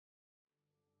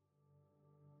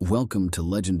Welcome to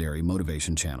Legendary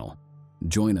Motivation Channel.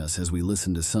 Join us as we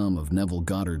listen to some of Neville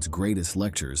Goddard's greatest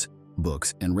lectures,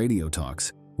 books, and radio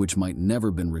talks, which might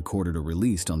never been recorded or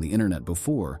released on the internet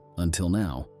before until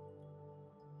now.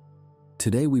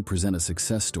 Today we present a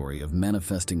success story of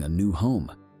manifesting a new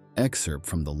home, excerpt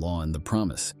from The Law and the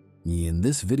Promise. In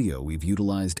this video, we've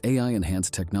utilized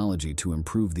AI-enhanced technology to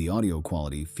improve the audio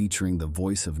quality featuring the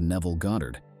voice of Neville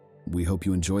Goddard. We hope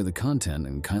you enjoy the content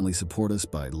and kindly support us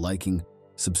by liking,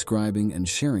 subscribing, and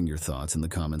sharing your thoughts in the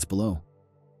comments below.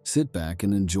 Sit back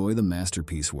and enjoy the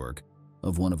masterpiece work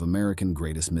of one of America's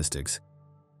greatest mystics,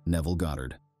 Neville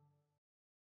Goddard.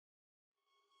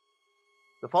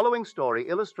 The following story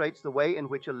illustrates the way in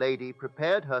which a lady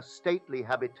prepared her stately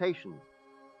habitation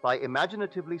by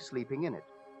imaginatively sleeping in it,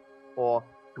 or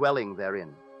dwelling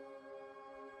therein.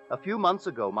 A few months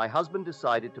ago, my husband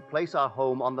decided to place our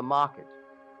home on the market.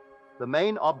 The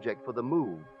main object for the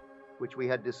move, which we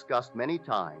had discussed many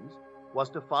times, was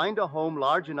to find a home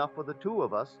large enough for the two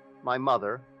of us, my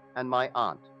mother and my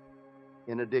aunt,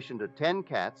 in addition to 10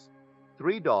 cats,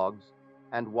 3 dogs,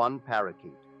 and 1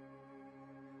 parakeet.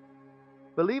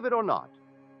 Believe it or not,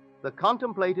 the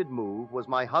contemplated move was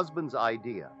my husband's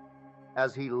idea,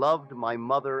 as he loved my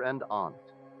mother and aunt,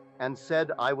 and said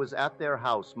I was at their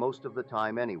house most of the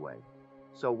time anyway,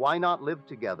 so why not live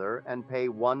together and pay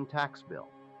 1 tax bill?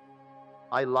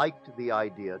 I liked the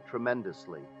idea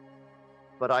tremendously,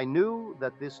 but I knew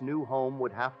that this new home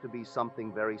would have to be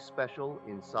something very special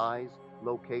in size,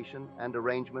 location, and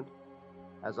arrangement,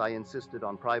 as I insisted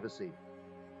on privacy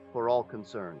for all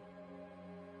concerned.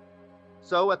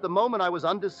 So at the moment I was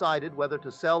undecided whether to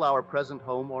sell our present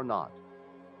home or not,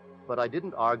 but I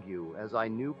didn't argue, as I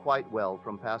knew quite well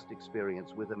from past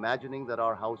experience with imagining that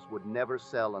our house would never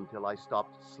sell until I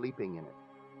stopped sleeping in it.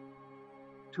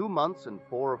 2 months and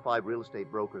 4 or 5 real estate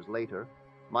brokers later,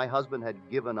 my husband had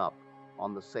given up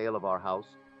on the sale of our house,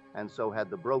 and so had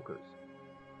the brokers.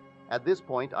 At this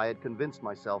point, I had convinced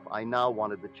myself I now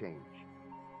wanted the change.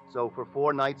 So for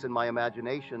 4 nights in my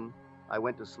imagination, I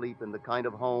went to sleep in the kind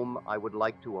of home I would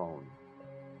like to own.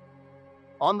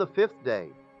 On the 5th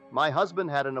day, my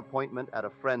husband had an appointment at a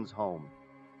friend's home,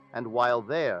 and while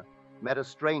there, met a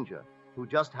stranger who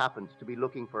just happened to be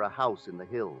looking for a house in the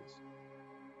hills.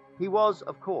 He was,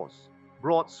 of course,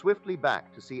 brought swiftly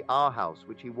back to see our house,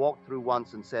 which he walked through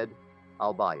once and said,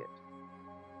 "I'll buy it."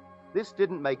 This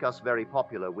didn't make us very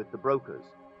popular with the brokers,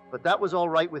 but that was all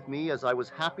right with me, as I was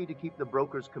happy to keep the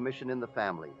broker's commission in the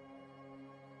family.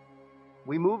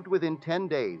 We moved within 10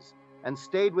 days and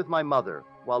stayed with my mother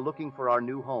while looking for our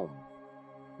new home.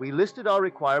 We listed our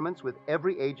requirements with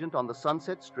every agent on the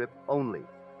Sunset Strip only,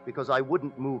 because I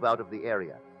wouldn't move out of the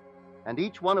area, and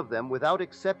each one of them, without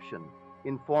exception,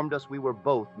 informed us we were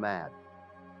both mad.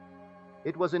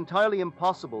 It was entirely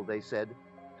impossible, they said,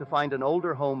 to find an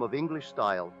older home of English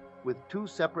style with 2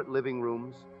 separate living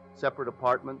rooms, separate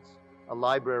apartments, a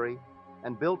library,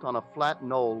 and built on a flat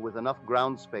knoll with enough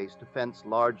ground space to fence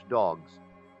large dogs,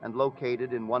 and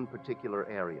located in one particular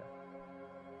area.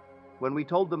 When we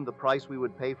told them the price we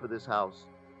would pay for this house,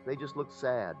 they just looked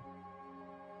sad.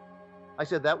 I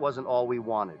said that wasn't all we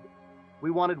wanted. We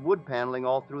wanted wood paneling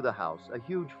all through the house, a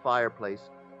huge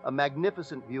fireplace, a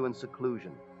magnificent view and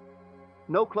seclusion.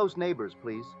 No close neighbors,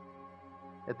 please.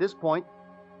 At this point,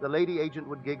 the lady agent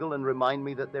would giggle and remind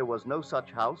me that there was no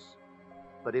such house,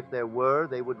 but if there were,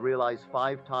 they would realize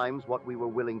 5 times what we were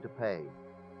willing to pay.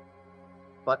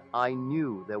 But I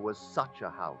knew there was such a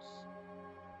house,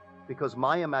 because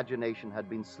my imagination had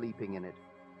been sleeping in it,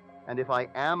 and if I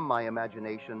am my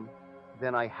imagination,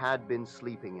 then I had been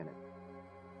sleeping in it.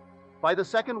 By the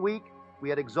 2nd week, we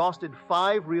had exhausted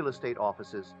 5 real estate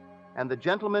offices, and the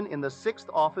gentleman in the 6th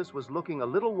office was looking a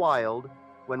little wild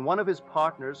when one of his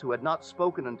partners, who had not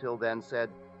spoken until then,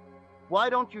 said, "Why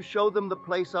don't you show them the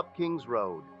place up Kings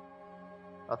Road?"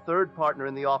 A 3rd partner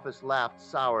in the office laughed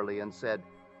sourly and said,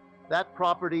 "That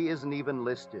property isn't even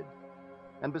listed.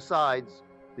 And besides,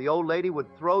 the old lady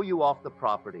would throw you off the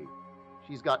property.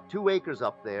 She's got 2 acres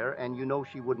up there, and you know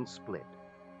she wouldn't split."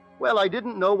 Well, I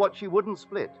didn't know what she wouldn't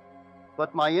split,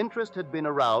 but my interest had been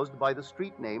aroused by the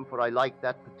street name, for I liked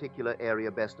that particular area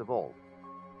best of all.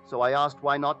 So I asked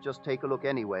why not just take a look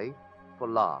anyway, for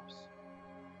laughs.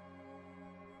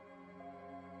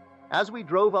 As we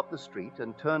drove up the street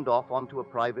and turned off onto a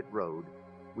private road,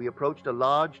 we approached a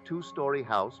large 2-story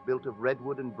house built of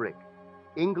redwood and brick,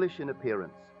 English in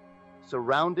appearance,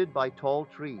 surrounded by tall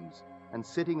trees and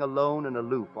sitting alone and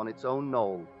aloof on its own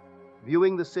knoll,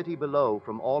 viewing the city below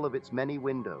from all of its many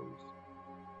windows.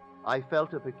 I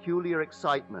felt a peculiar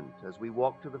excitement as we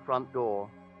walked to the front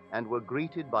door and were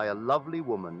greeted by a lovely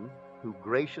woman who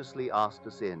graciously asked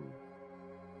us in.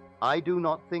 I do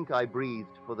not think I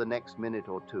breathed for the next minute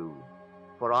or two,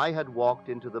 for I had walked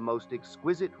into the most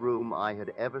exquisite room I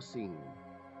had ever seen.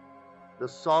 The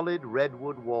solid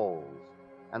redwood walls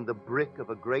and the brick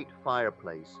of a great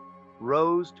fireplace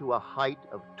rose to a height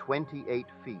of 28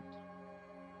 feet,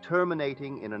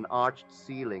 terminating in an arched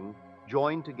ceiling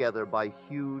joined together by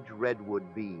huge redwood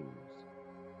beams.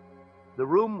 The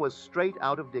room was straight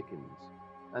out of Dickens,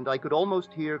 and I could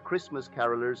almost hear Christmas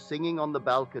carolers singing on the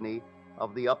balcony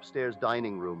of the upstairs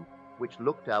dining room, which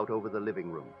looked out over the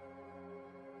living room.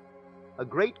 A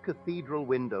great cathedral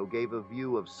window gave a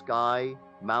view of sky,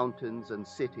 mountains, and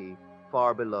city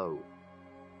far below,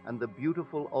 and the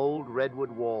beautiful old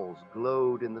redwood walls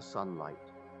glowed in the sunlight.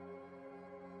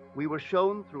 We were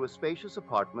shown through a spacious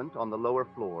apartment on the lower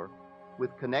floor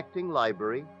with connecting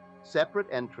library, separate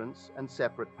entrance, and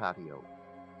separate patio.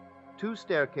 2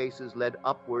 staircases led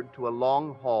upward to a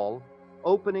long hall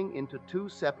opening into 2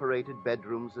 separated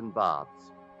bedrooms and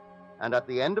baths. And at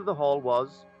the end of the hall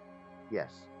was,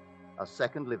 yes, a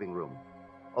second living room,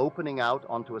 opening out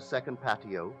onto a second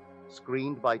patio,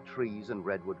 screened by trees and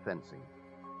redwood fencing.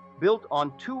 Built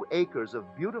on 2 acres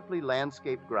of beautifully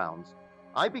landscaped grounds,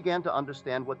 I began to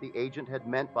understand what the agent had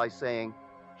meant by saying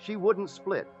she wouldn't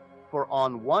split, for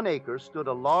on 1 acre stood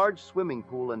a large swimming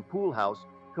pool and pool house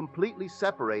completely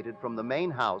separated from the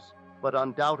main house, but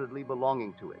undoubtedly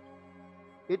belonging to it.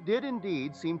 It did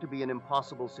indeed seem to be an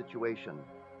impossible situation,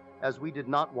 as we did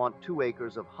not want 2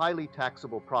 acres of highly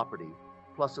taxable property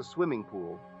plus a swimming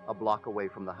pool a block away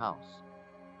from the house.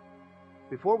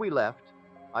 Before we left,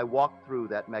 I walked through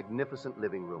that magnificent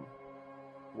living room,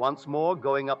 once more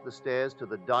going up the stairs to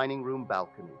the dining room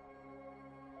balcony.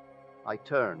 I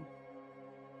turned,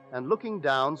 and looking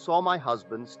down, saw my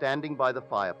husband standing by the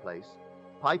fireplace,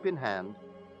 pipe in hand,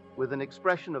 with an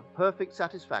expression of perfect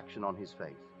satisfaction on his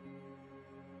face.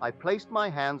 I placed my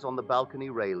hands on the balcony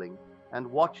railing and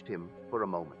watched him for a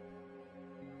moment.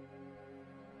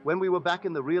 When we were back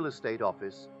in the real estate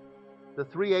office, the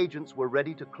 3 agents were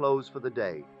ready to close for the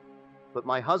day, but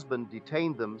my husband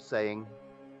detained them, saying,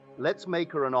 "Let's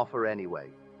make her an offer anyway.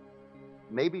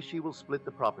 Maybe she will split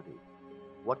the property.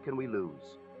 What can we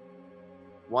lose?"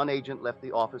 1 agent left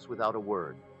the office without a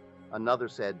word. Another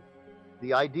said,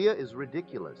 "The idea is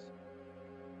ridiculous."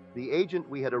 The agent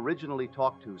we had originally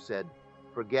talked to said,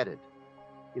 "Forget it.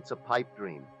 It's a pipe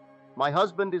dream. My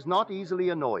husband is not easily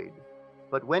annoyed,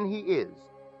 but when he is,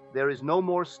 there is no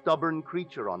more stubborn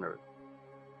creature on earth."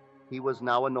 He was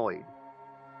now annoyed.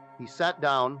 He sat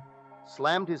down,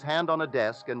 slammed his hand on a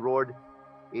desk, and roared,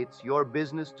 "It's your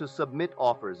business to submit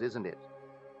offers, isn't it?"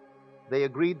 They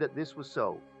agreed that this was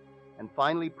so, and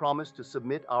finally promised to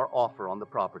submit our offer on the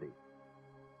property.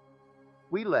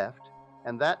 We left,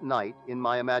 and that night, in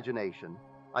my imagination,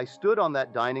 I stood on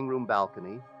that dining room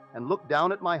balcony and looked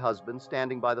down at my husband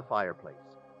standing by the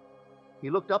fireplace. He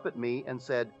looked up at me and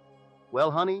said,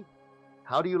 "Well, honey,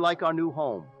 how do you like our new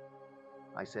home?"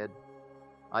 I said,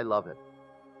 "I love it."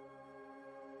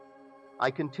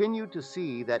 I continued to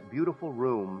see that beautiful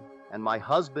room and my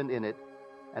husband in it,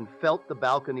 and felt the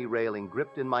balcony railing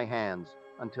gripped in my hands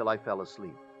until I fell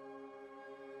asleep.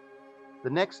 The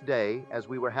next day, as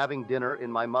we were having dinner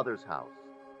in my mother's house,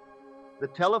 the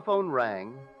telephone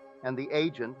rang, and the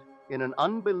agent, in an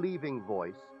unbelieving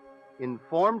voice,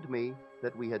 informed me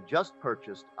that we had just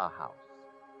purchased a house.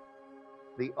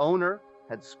 The owner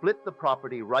had split the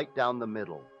property right down the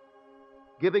middle,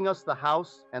 giving us the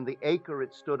house and the acre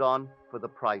it stood on for the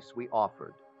price we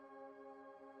offered.